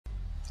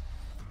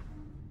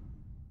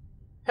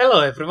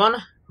Hello everyone,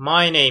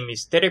 my name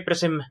is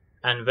Teripresim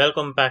and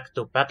welcome back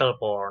to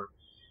Battleborn.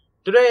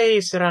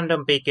 Today's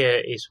random pick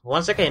is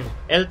once again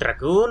El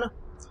Dragoon,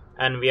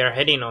 and we are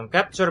heading on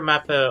capture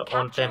map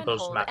on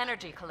Temple's map.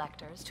 Energy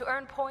collectors to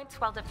earn points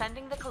while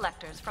defending the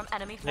collectors from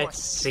enemy forces.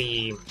 Let's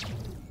see.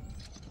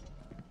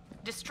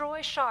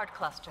 Destroy shard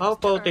clusters. How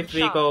about if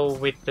we go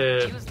with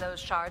the use those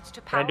shards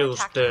to power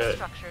tactical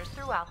structures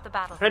throughout the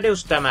battle.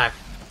 reduced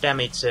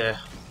damage.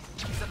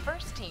 The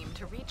first team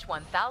to reach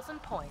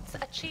 1,000 points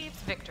achieves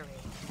victory.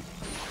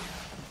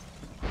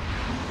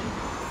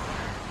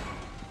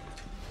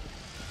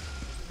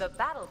 The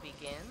battle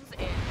begins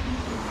in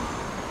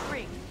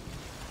 3,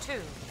 2,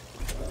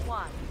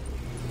 1,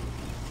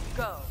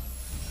 go.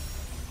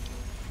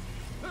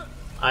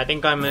 I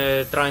think I'm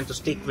trying to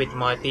stick with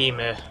my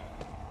team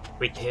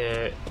with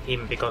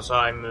him because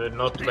I'm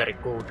not very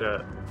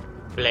good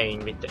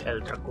playing with the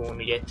El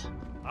Dragoon yet.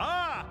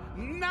 Ah,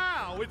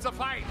 now it's a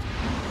fight.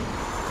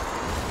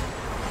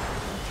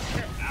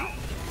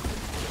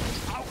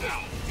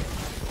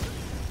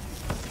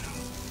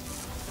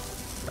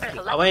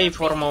 Away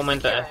for a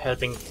moment,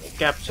 helping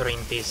capturing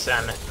this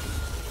and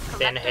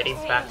then heading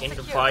back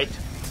into fight.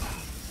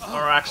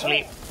 Or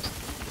actually,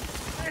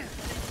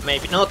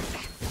 maybe not.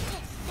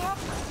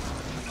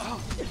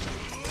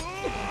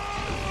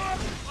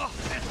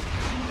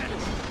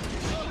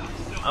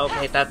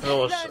 Okay, that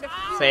was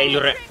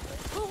failure.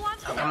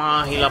 Come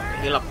on, heal up,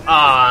 heal up.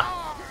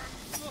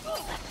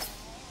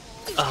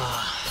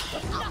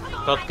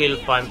 Got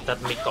killed by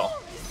that Miko.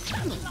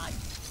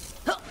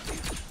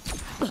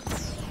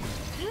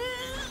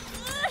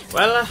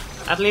 Well,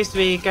 at least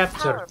we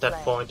captured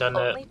that point and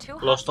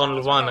lost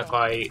only one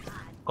guy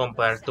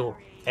compared to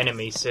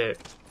enemies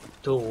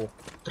 2,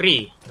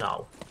 3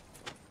 now.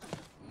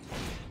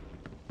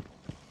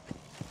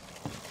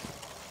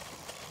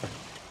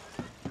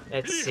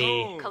 Let's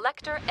see.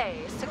 Collector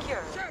A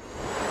secured.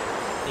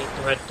 Need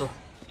to head to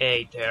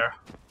A there.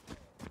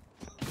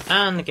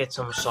 And get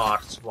some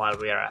shards while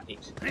we are at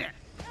it.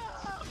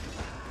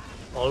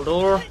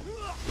 Boldur.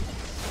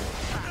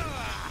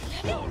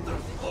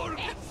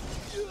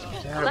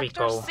 There we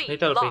go,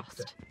 little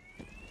bit.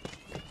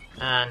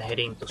 And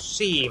heading to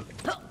C.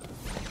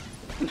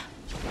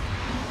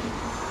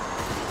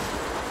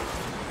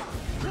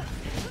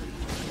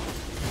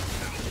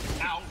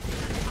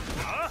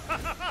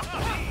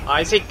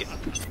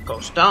 ISIC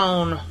goes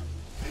down.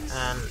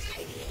 And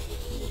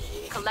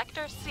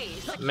Collector C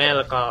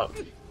Mellka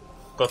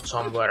got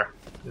somewhere,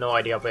 no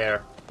idea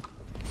where.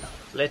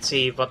 Let's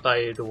see what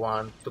I do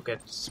want to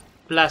get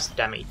splash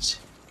damage.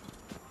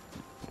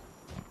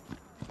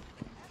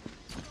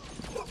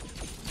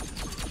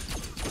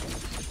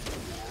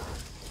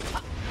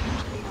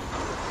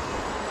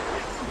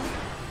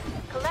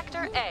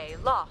 Collector A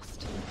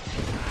lost.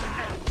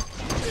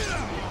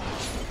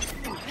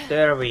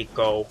 There we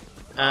go.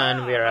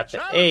 And we're at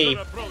the A.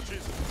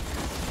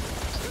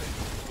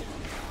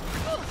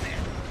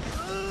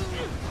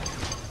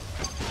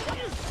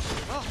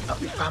 Oh,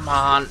 come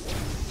on.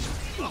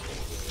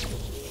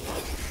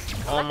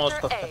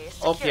 Almost got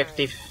the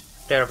objective.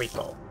 There we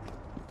go.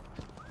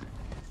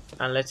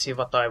 And let's see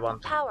what I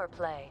want. Power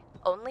play.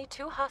 Only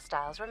 2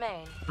 hostiles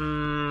remain.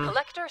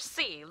 Collector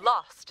C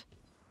lost.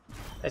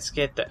 Let's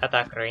get the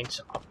attack range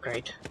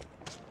upgrade.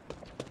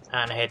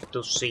 And head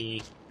to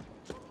C.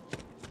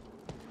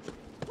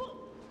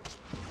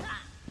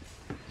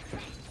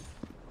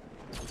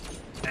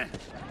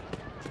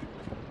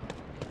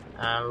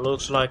 And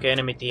looks like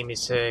enemy team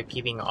is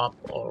giving up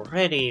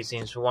already,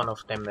 since one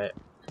of them,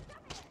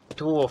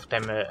 2 of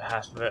them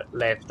have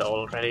left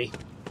already.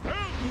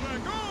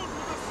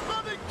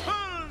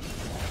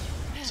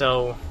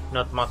 So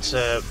not much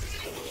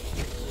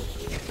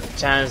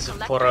chance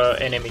for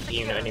enemy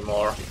team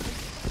anymore.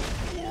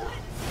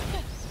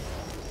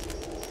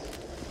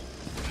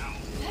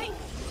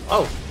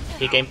 Oh,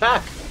 he came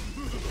back.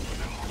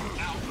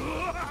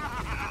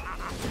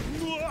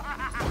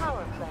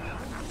 Power play.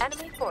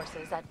 Enemy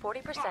forces at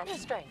 40%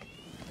 strength.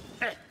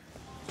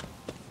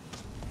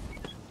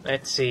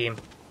 Let's see.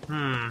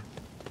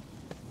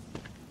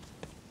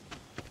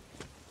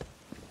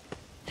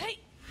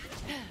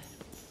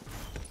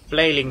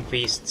 Flailing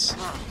beasts.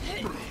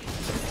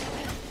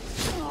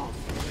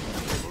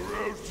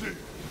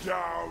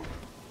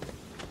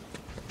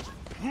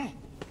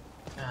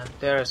 And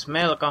there's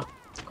Mellka.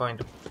 Going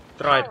to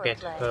try to get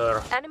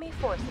her. Enemy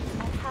forces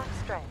at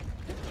half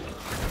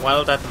strength.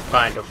 Well, that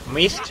kind of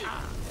missed.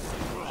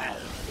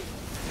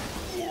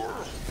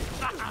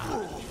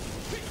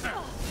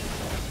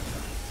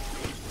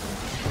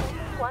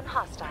 One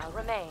hostile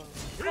remains.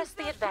 Press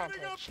the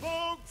advantage.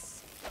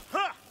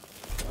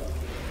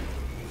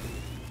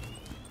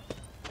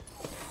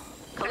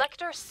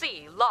 Collector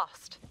C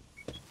lost.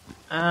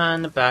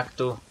 And back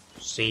to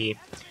C.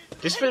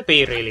 This will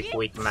be a really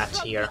quick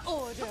match here.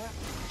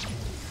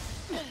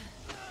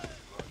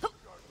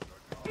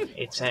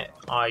 It's an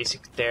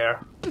ISIC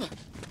there.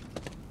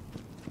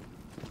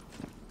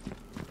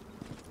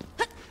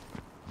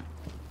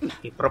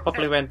 He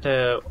probably went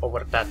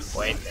over that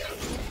way.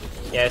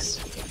 Yes.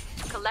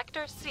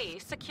 Collector C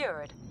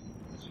secured.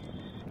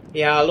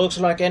 Yeah, looks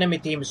like enemy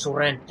team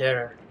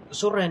surrendered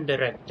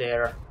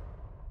there.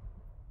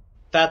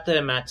 That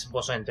match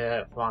wasn't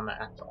fun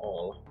at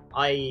all.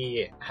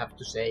 I have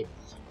to say,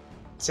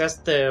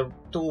 just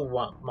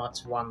too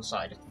much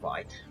one-sided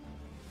fight.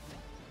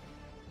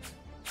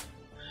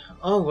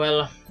 Oh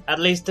well, at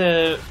least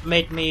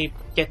made me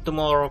get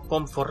more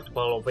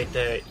comfortable with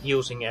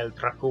using El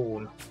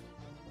Dragón.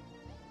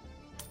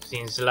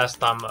 Since last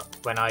time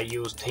when I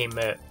used him,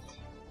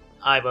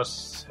 I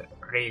was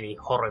really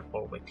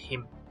horrible with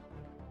him.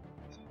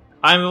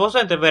 I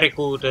wasn't very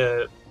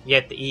good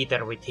yet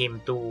either with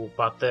him too,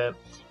 but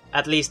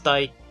at least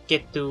I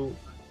get to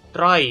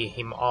try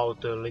him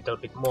out a little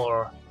bit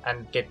more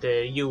and get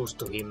used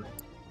to him.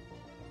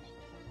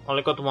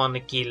 Only got one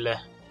kill,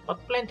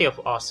 but plenty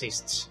of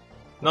assists.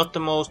 Not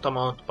the most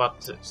amount,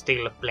 but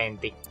still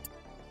plenty.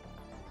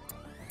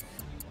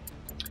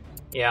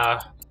 Yeah,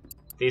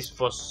 this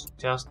was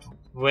just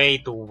way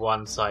too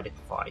one-sided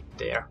fight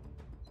there.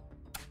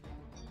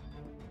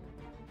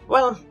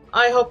 Well,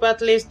 I hope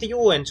at least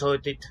you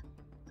enjoyed it,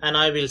 and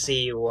I will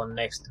see you on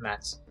next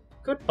match.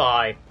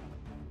 Goodbye!